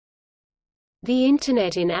The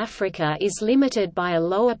Internet in Africa is limited by a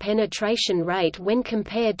lower penetration rate when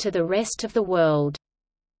compared to the rest of the world.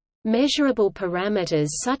 Measurable parameters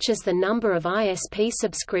such as the number of ISP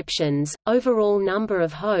subscriptions, overall number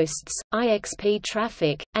of hosts, IXP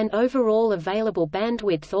traffic, and overall available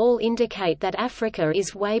bandwidth all indicate that Africa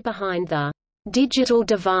is way behind the digital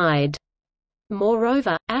divide.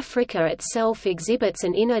 Moreover, Africa itself exhibits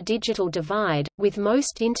an inner digital divide, with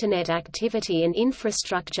most Internet activity and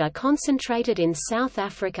infrastructure concentrated in South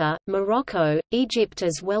Africa, Morocco, Egypt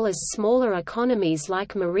as well as smaller economies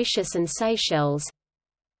like Mauritius and Seychelles.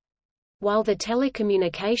 While the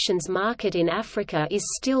telecommunications market in Africa is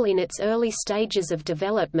still in its early stages of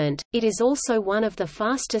development, it is also one of the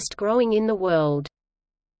fastest growing in the world.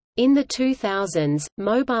 In the 2000s,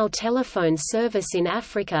 mobile telephone service in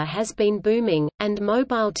Africa has been booming, and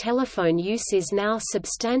mobile telephone use is now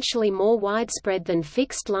substantially more widespread than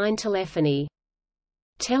fixed-line telephony.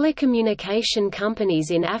 Telecommunication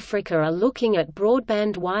companies in Africa are looking at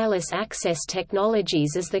broadband wireless access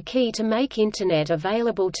technologies as the key to make Internet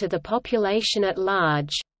available to the population at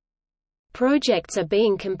large. Projects are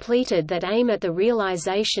being completed that aim at the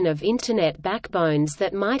realization of Internet backbones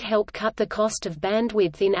that might help cut the cost of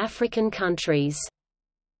bandwidth in African countries.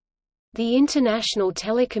 The International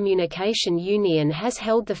Telecommunication Union has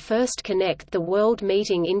held the first Connect the World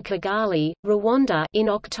meeting in Kigali, Rwanda in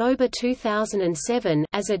October 2007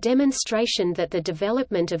 as a demonstration that the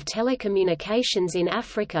development of telecommunications in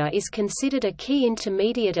Africa is considered a key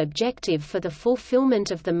intermediate objective for the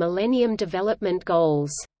fulfillment of the Millennium Development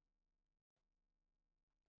Goals.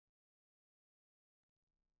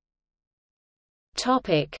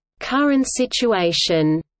 Current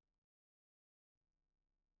situation.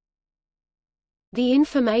 The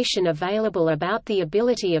information available about the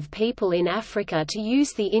ability of people in Africa to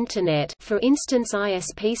use the Internet, for instance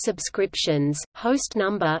ISP subscriptions, host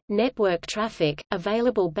number, network traffic,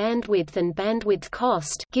 available bandwidth and bandwidth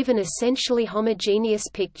cost, give an essentially homogeneous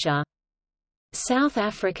picture. South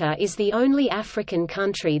Africa is the only African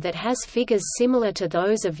country that has figures similar to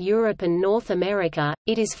those of Europe and North America.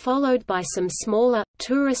 It is followed by some smaller,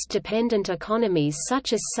 tourist-dependent economies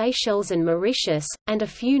such as Seychelles and Mauritius, and a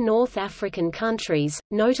few North African countries,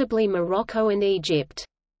 notably Morocco and Egypt.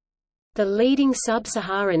 The leading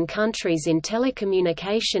sub-Saharan countries in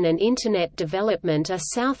telecommunication and Internet development are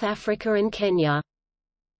South Africa and Kenya.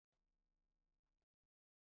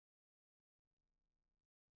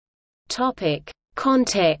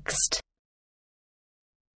 Context.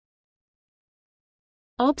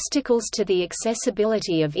 Obstacles to the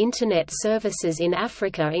accessibility of Internet services in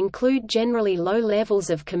Africa include generally low levels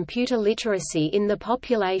of computer literacy in the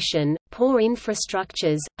population, poor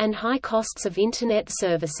infrastructures, and high costs of Internet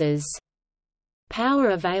services. Power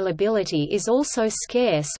availability is also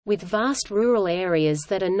scarce, with vast rural areas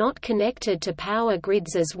that are not connected to power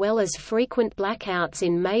grids as well as frequent blackouts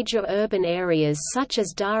in major urban areas such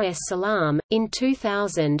as Dar es Salaam. In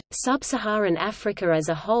 2000, sub-Saharan Africa as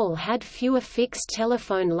a whole had fewer fixed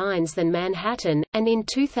telephone lines than Manhattan, and in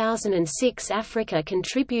 2006 Africa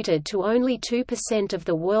contributed to only 2% of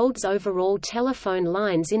the world's overall telephone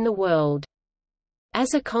lines in the world.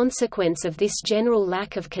 As a consequence of this general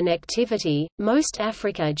lack of connectivity, most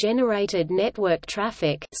Africa-generated network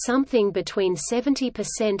traffic, something between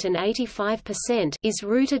 70% and 85%, is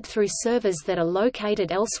routed through servers that are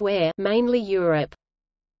located elsewhere, mainly Europe.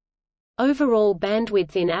 Overall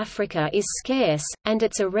bandwidth in Africa is scarce, and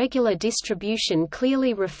its irregular distribution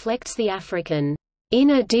clearly reflects the African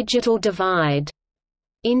inner digital divide.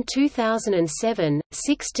 In 2007,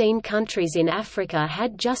 16 countries in Africa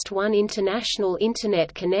had just one international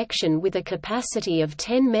Internet connection with a capacity of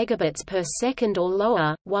 10 megabits per second or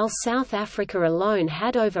lower, while South Africa alone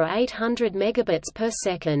had over 800 megabits per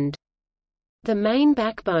second. The main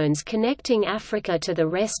backbones connecting Africa to the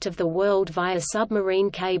rest of the world via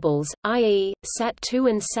submarine cables, i.e.,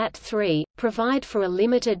 SAT-2 and SAT-3, provide for a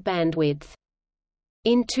limited bandwidth.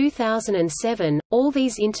 In 2007, all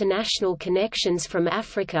these international connections from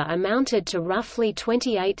Africa amounted to roughly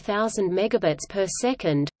 28,000 megabits per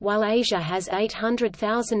second, while Asia has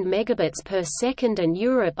 800,000 megabits per second and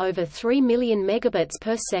Europe over 3 million megabits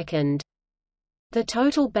per second. The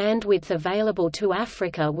total bandwidth available to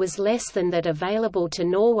Africa was less than that available to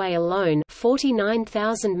Norway alone,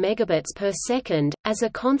 49,000 megabits per second, as a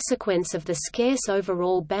consequence of the scarce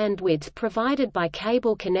overall bandwidth provided by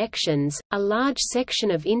cable connections. A large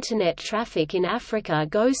section of Internet traffic in Africa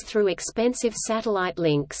goes through expensive satellite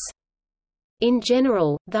links. In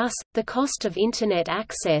general, thus, the cost of Internet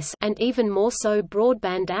access, and even more so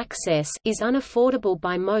broadband access, is unaffordable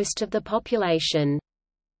by most of the population.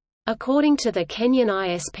 According to the Kenyan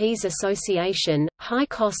ISPs Association, high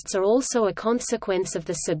costs are also a consequence of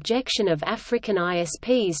the subjection of African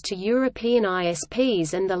ISPs to European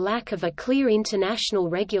ISPs and the lack of a clear international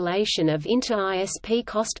regulation of inter-ISP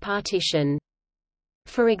cost partition.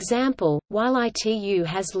 For example, while ITU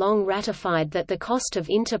has long ratified that the cost of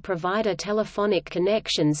inter-provider telephonic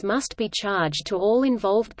connections must be charged to all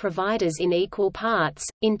involved providers in equal parts,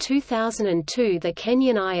 in 2002 the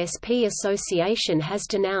Kenyan ISP Association has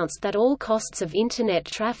denounced that all costs of Internet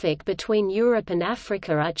traffic between Europe and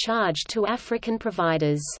Africa are charged to African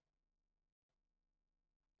providers.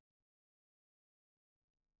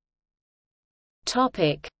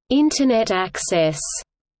 Internet access.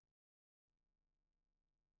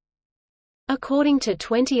 According to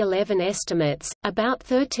 2011 estimates, about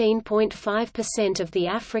 13.5% of the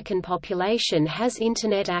African population has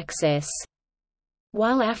Internet access.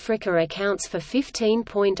 While Africa accounts for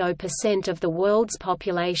 15.0% of the world's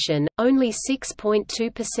population, only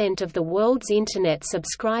 6.2% of the world's Internet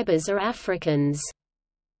subscribers are Africans.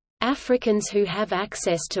 Africans who have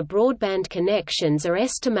access to broadband connections are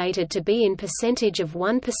estimated to be in percentage of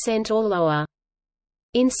 1% or lower.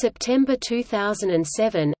 In September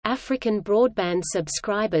 2007, African broadband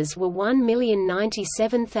subscribers were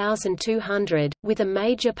 1,097,200, with a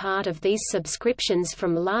major part of these subscriptions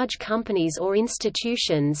from large companies or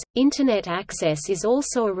institutions. Internet access is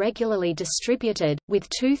also irregularly distributed, with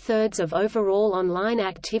 2/3 of overall online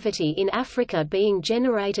activity in Africa being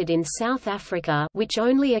generated in South Africa, which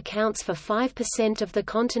only accounts for 5% of the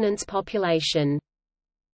continent's population.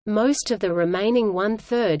 Most of the remaining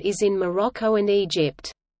 1/3 is in Morocco and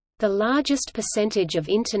Egypt. The largest percentage of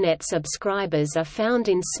Internet subscribers are found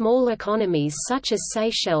in small economies such as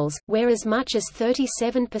Seychelles, where as much as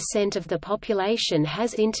 37% of the population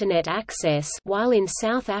has Internet access, while in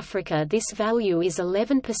South Africa this value is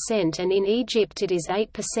 11% and in Egypt it is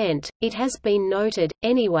 8%. It has been noted,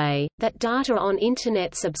 anyway, that data on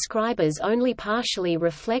Internet subscribers only partially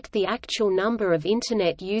reflect the actual number of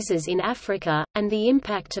Internet users in Africa, and the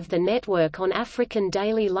impact of the network on African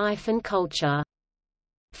daily life and culture.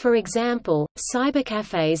 For example,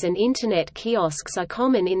 cybercafes and Internet kiosks are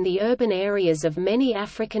common in the urban areas of many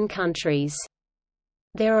African countries.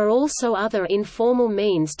 There are also other informal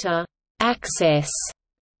means to access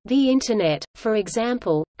the Internet, for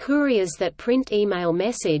example, couriers that print email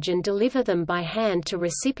message and deliver them by hand to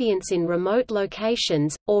recipients in remote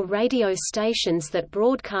locations, or radio stations that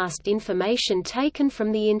broadcast information taken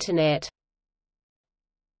from the Internet.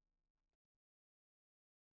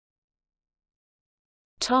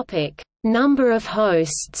 Number of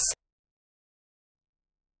hosts.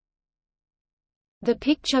 The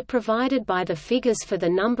picture provided by the figures for the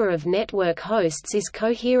number of network hosts is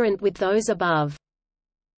coherent with those above.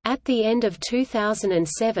 At the end of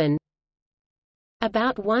 2007,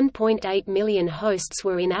 about 1.8 million hosts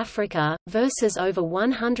were in Africa, versus over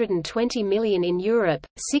 120 million in Europe,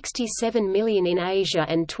 67 million in Asia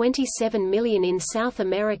and 27 million in South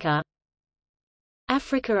America.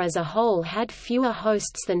 Africa as a whole had fewer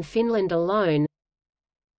hosts than Finland alone.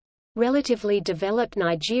 Relatively developed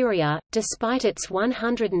Nigeria, despite its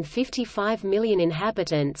 155 million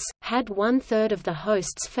inhabitants, had 1/3 of the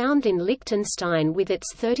hosts found in Liechtenstein with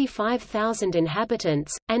its 35,000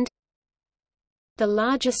 inhabitants, and the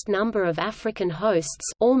largest number of African hosts,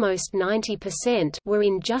 almost 90%, were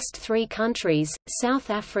in just 3 countries: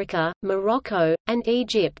 South Africa, Morocco, and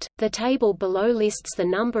Egypt. The table below lists the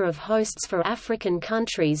number of hosts for African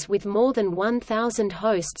countries with more than 1,000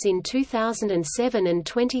 hosts in 2007 and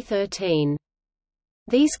 2013.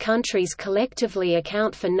 These countries collectively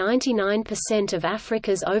account for 99% of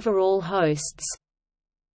Africa's overall hosts.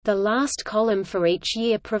 The last column for each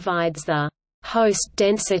year provides the host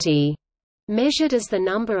density, measured as the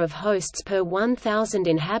number of hosts per 1,000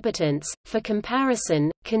 inhabitants. For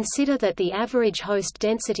comparison, consider that the average host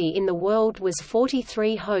density in the world was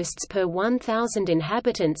 43 hosts per 1,000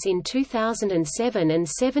 inhabitants in 2007 and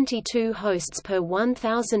 72 hosts per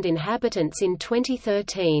 1,000 inhabitants in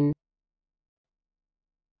 2013.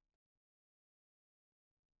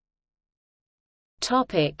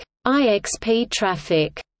 Topic: IXP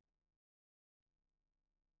traffic.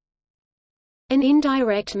 An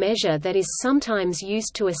indirect measure that is sometimes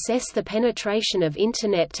used to assess the penetration of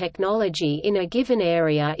Internet technology in a given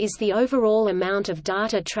area is the overall amount of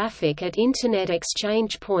data traffic at Internet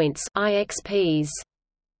exchange points (IXPs).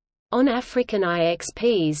 On African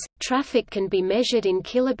IXPs, traffic can be measured in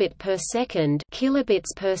kilobit per second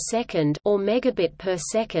 (kilobits per second) or megabit per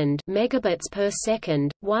second (megabits per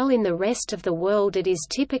second), while in the rest of the world it is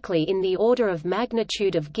typically in the order of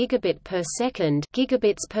magnitude of gigabit per second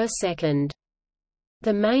 (gigabits per second).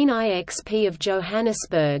 The main IXP of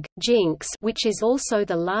Johannesburg, Jinx, which is also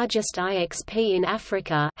the largest IXP in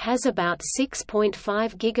Africa, has about 6.5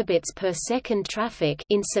 gigabits per second traffic.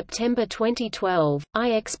 In September 2012,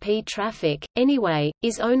 IXP traffic, anyway,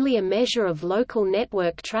 is only a measure of local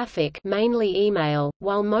network traffic, mainly email,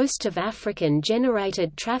 while most of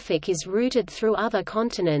African-generated traffic is routed through other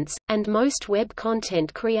continents, and most web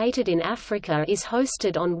content created in Africa is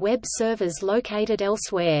hosted on web servers located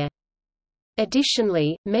elsewhere.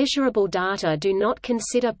 Additionally, measurable data do not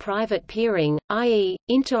consider private peering, i.e.,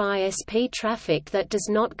 inter-ISP traffic that does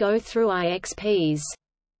not go through IXPs.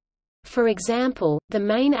 For example, the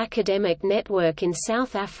main academic network in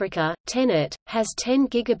South Africa, Tenet, has 10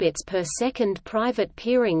 gigabits per second private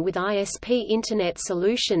peering with ISP Internet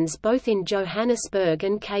solutions both in Johannesburg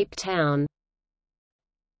and Cape Town.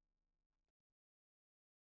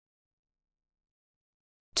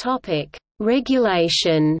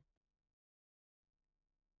 Regulation.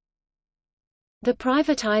 The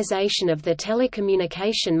privatization of the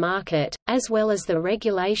telecommunication market, as well as the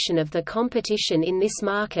regulation of the competition in this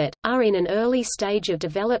market, are in an early stage of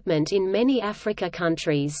development in many Africa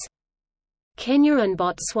countries. Kenya and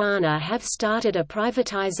Botswana have started a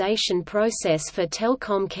privatization process for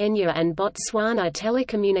Telkom Kenya and Botswana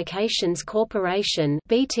Telecommunications Corporation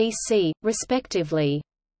 (BTC), respectively.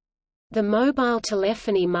 The mobile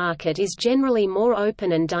telephony market is generally more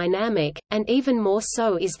open and dynamic, and even more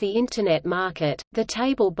so is the Internet market. The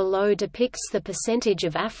table below depicts the percentage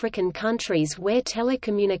of African countries where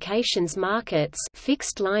telecommunications markets,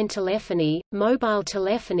 fixed-line telephony, mobile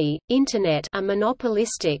telephony, Internet, are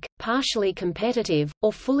monopolistic, partially competitive,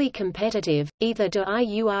 or fully competitive, either de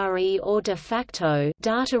jure or de facto.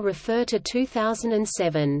 Data refer to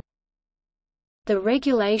 2007. The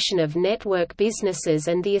regulation of network businesses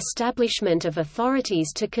and the establishment of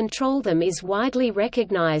authorities to control them is widely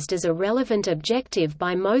recognized as a relevant objective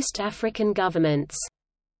by most African governments.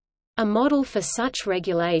 A model for such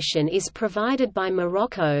regulation is provided by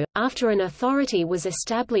Morocco, after an authority was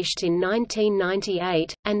established in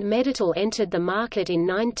 1998, and Meditel entered the market in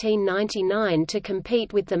 1999 to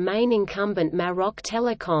compete with the main incumbent Maroc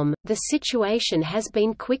Telecom. The situation has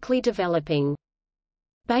been quickly developing.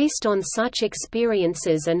 Based on such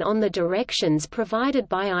experiences and on the directions provided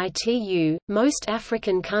by ITU, most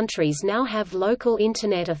African countries now have local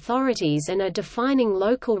Internet authorities and are defining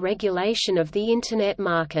local regulation of the Internet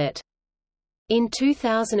market. In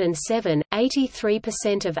 2007,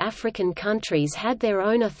 83% of African countries had their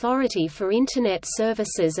own authority for Internet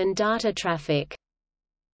services and data traffic.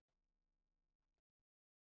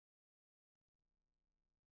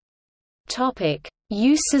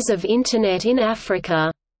 Uses of Internet in Africa.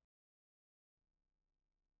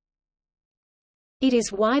 It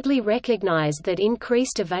is widely recognized that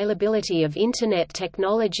increased availability of Internet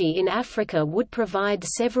technology in Africa would provide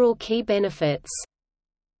several key benefits.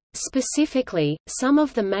 Specifically, some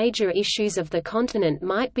of the major issues of the continent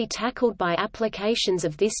might be tackled by applications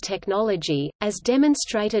of this technology, as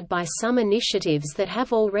demonstrated by some initiatives that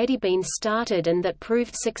have already been started and that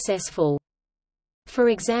proved successful. For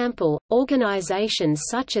example, organizations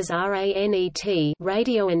such as RANET,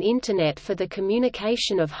 Radio and Internet for the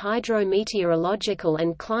Communication of Hydrometeorological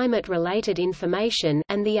and Climate-related Information,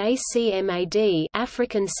 and the ACMAD,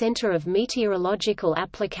 African Center of Meteorological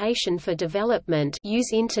Application for Development,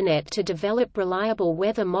 use Internet to develop reliable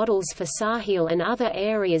weather models for Sahel and other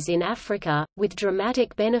areas in Africa, with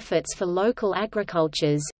dramatic benefits for local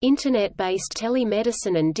agricultures. Internet-based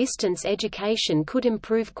telemedicine and distance education could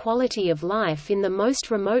improve quality of life in the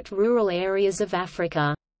most remote rural areas of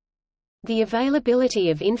Africa. The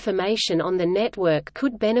availability of information on the network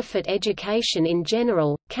could benefit education in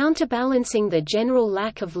general, counterbalancing the general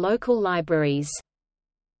lack of local libraries.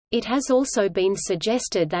 It has also been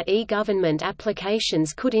suggested that e-government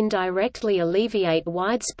applications could indirectly alleviate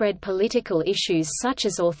widespread political issues such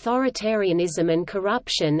as authoritarianism and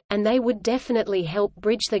corruption, and they would definitely help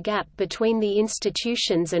bridge the gap between the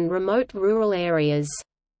institutions and remote rural areas.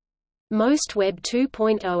 Most Web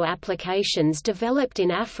 2.0 applications developed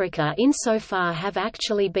in Africa insofar have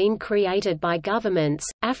actually been created by governments.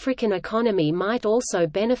 African economy might also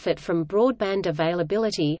benefit from broadband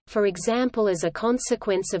availability, for example as a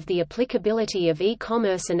consequence of the applicability of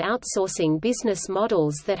e-commerce and outsourcing business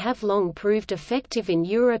models that have long proved effective in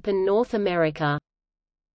Europe and North America.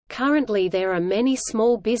 Currently there are many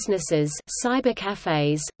small businesses,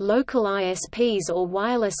 cybercafes, local ISPs or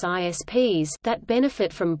wireless ISPs that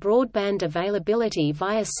benefit from broadband availability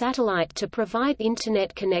via satellite to provide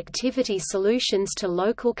Internet connectivity solutions to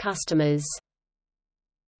local customers.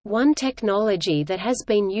 One technology that has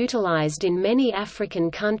been utilized in many African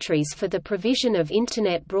countries for the provision of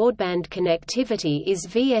Internet broadband connectivity is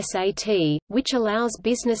VSAT, which allows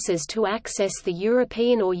businesses to access the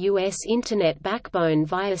European or US Internet backbone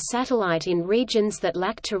via satellite in regions that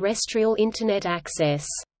lack terrestrial Internet access.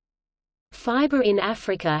 Fiber in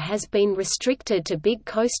Africa has been restricted to big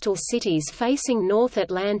coastal cities facing North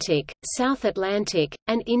Atlantic, South Atlantic,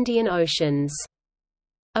 and Indian Oceans.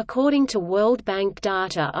 According to World Bank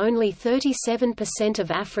data, only 37%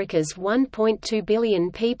 of Africa's 1.2 billion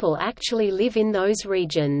people actually live in those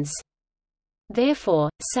regions. Therefore,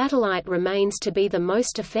 satellite remains to be the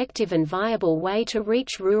most effective and viable way to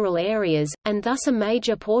reach rural areas, and thus a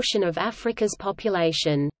major portion of Africa's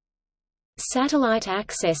population. Satellite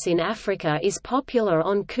access in Africa is popular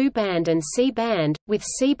on Ku-band and C-band, with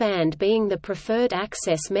C-band being the preferred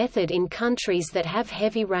access method in countries that have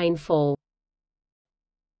heavy rainfall.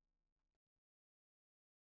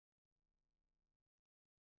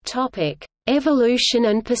 Evolution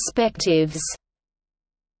and perspectives.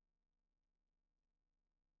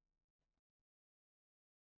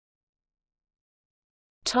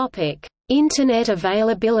 Internet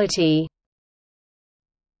availability.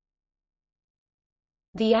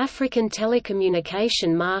 The African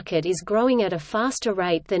telecommunication market is growing at a faster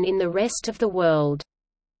rate than in the rest of the world.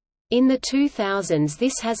 In the 2000s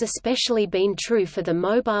this has especially been true for the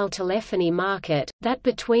mobile telephony market, that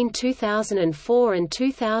between 2004 and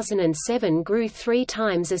 2007 grew 3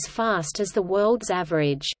 times as fast as the world's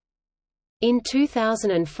average. In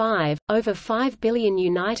 2005, over $5 billion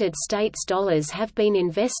United States dollars have been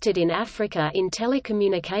invested in Africa in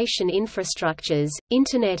telecommunication infrastructures.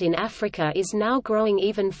 Internet in Africa is now growing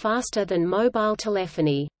even faster than mobile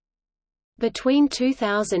telephony. Between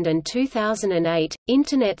 2000 and 2008,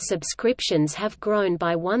 Internet subscriptions have grown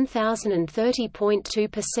by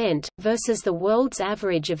 1,030.2%, versus the world's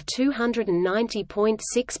average of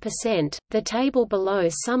 290.6%. The table below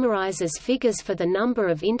summarizes figures for the number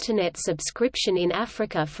of Internet subscription in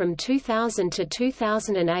Africa from 2000 to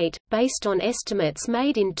 2008, based on estimates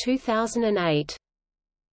made in 2008.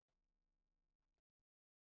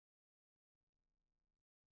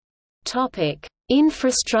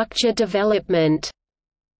 Infrastructure development.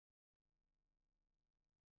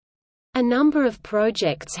 A number of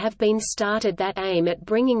projects have been started that aim at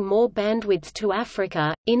bringing more bandwidth to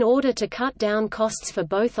Africa, in order to cut down costs for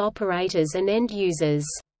both operators and end users.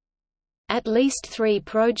 At least 3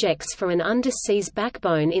 projects for an underseas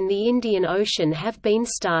backbone in the Indian Ocean have been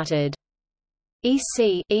started.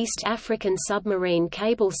 East African Submarine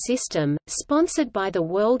Cable System, sponsored by the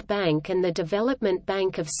World Bank and the Development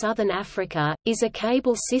Bank of Southern Africa, is a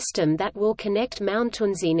cable system that will connect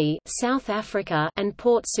Mountuzini, South Africa, and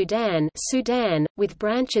Port Sudan, with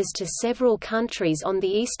branches to several countries on the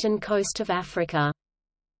eastern coast of Africa.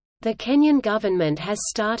 The Kenyan government has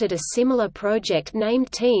started a similar project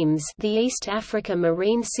named TEAMS, the East Africa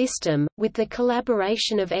Marine System, with the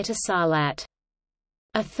collaboration of Etisalat.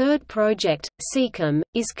 A third project, SEACOM,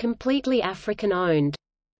 is completely African-owned.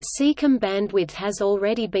 SEACOM bandwidth has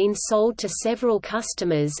already been sold to several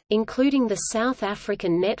customers, including the South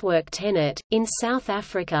African network Tenet. In South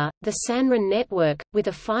Africa, the Sanren network, with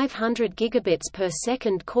a 500 gigabits per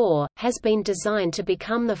second core, has been designed to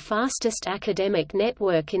become the fastest academic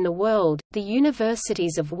network in the world. The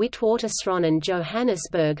universities of Witwatersrand and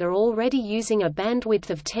Johannesburg are already using a bandwidth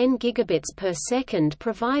of 10 gigabits per second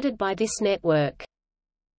provided by this network.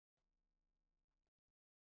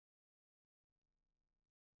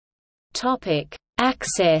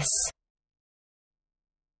 Access.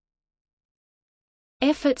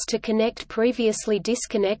 Efforts to connect previously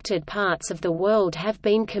disconnected parts of the world have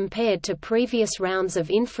been compared to previous rounds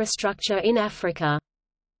of infrastructure in Africa.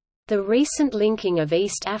 The recent linking of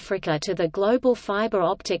East Africa to the global fiber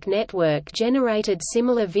optic network generated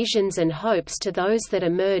similar visions and hopes to those that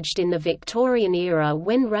emerged in the Victorian era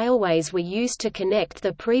when railways were used to connect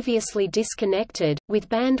the previously disconnected, with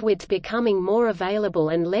bandwidth becoming more available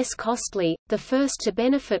and less costly. The first to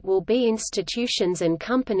benefit will be institutions and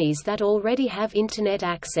companies that already have Internet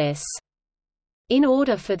access. In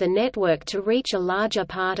order for the network to reach a larger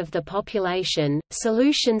part of the population,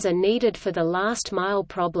 solutions are needed for the last mile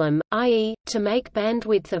problem, i.e., to make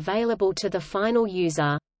bandwidth available to the final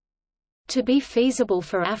user. To be feasible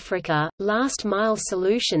for Africa, last mile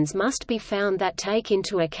solutions must be found that take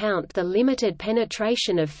into account the limited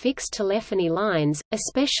penetration of fixed telephony lines,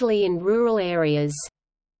 especially in rural areas.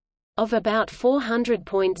 Of about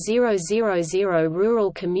 400,000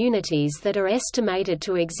 rural communities that are estimated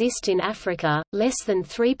to exist in Africa, less than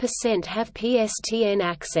 3% have PSTN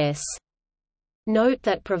access. Note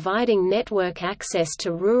that providing network access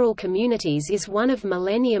to rural communities is one of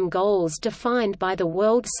Millennium Goals defined by the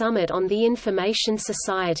World Summit on the Information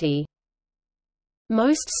Society.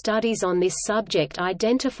 Most studies on this subject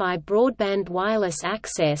identify broadband wireless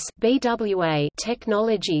access (BWA)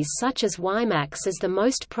 technologies such as WiMAX as the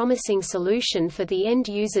most promising solution for the end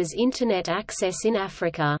user's Internet access in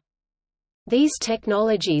Africa. These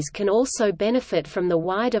technologies can also benefit from the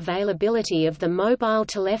wide availability of the mobile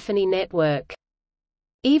telephony network.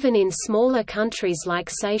 Even in smaller countries like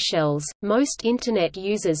Seychelles, most Internet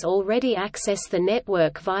users already access the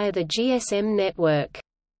network via the GSM network.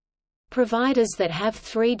 Providers that have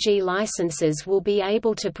 3G licenses will be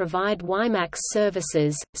able to provide WiMAX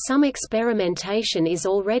services. Some experimentation is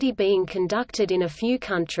already being conducted in a few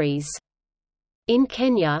countries. In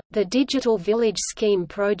Kenya, the Digital Village Scheme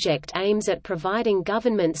project aims at providing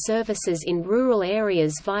government services in rural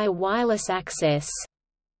areas via wireless access.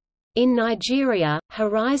 In Nigeria,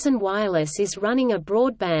 Horizon Wireless is running a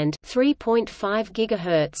broadband 3.5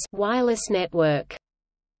 GHz wireless network.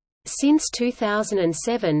 Since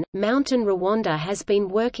 2007, Mountain Rwanda has been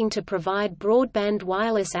working to provide broadband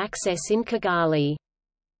wireless access in Kigali.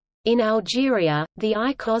 In Algeria, the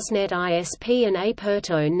iCosnet ISP and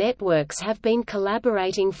Aperto networks have been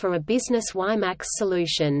collaborating for a business WiMAX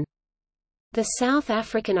solution. The South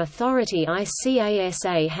African authority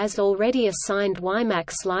ICASA has already assigned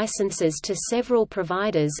WiMAX licenses to several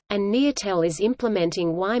providers, and Neotel is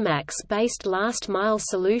implementing WiMAX-based last-mile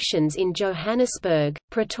solutions in Johannesburg,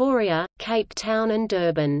 Pretoria, Cape Town and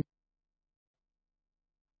Durban.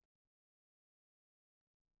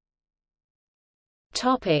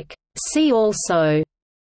 See also: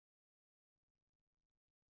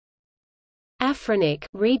 Afrinic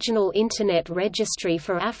Regional Internet Registry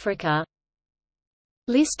for Africa,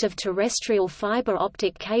 List of terrestrial fiber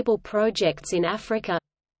optic cable projects in Africa,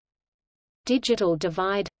 Digital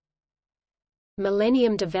divide,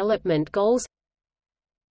 Millennium Development Goals,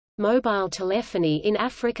 Mobile telephony in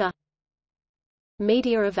Africa,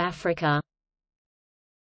 Media of Africa.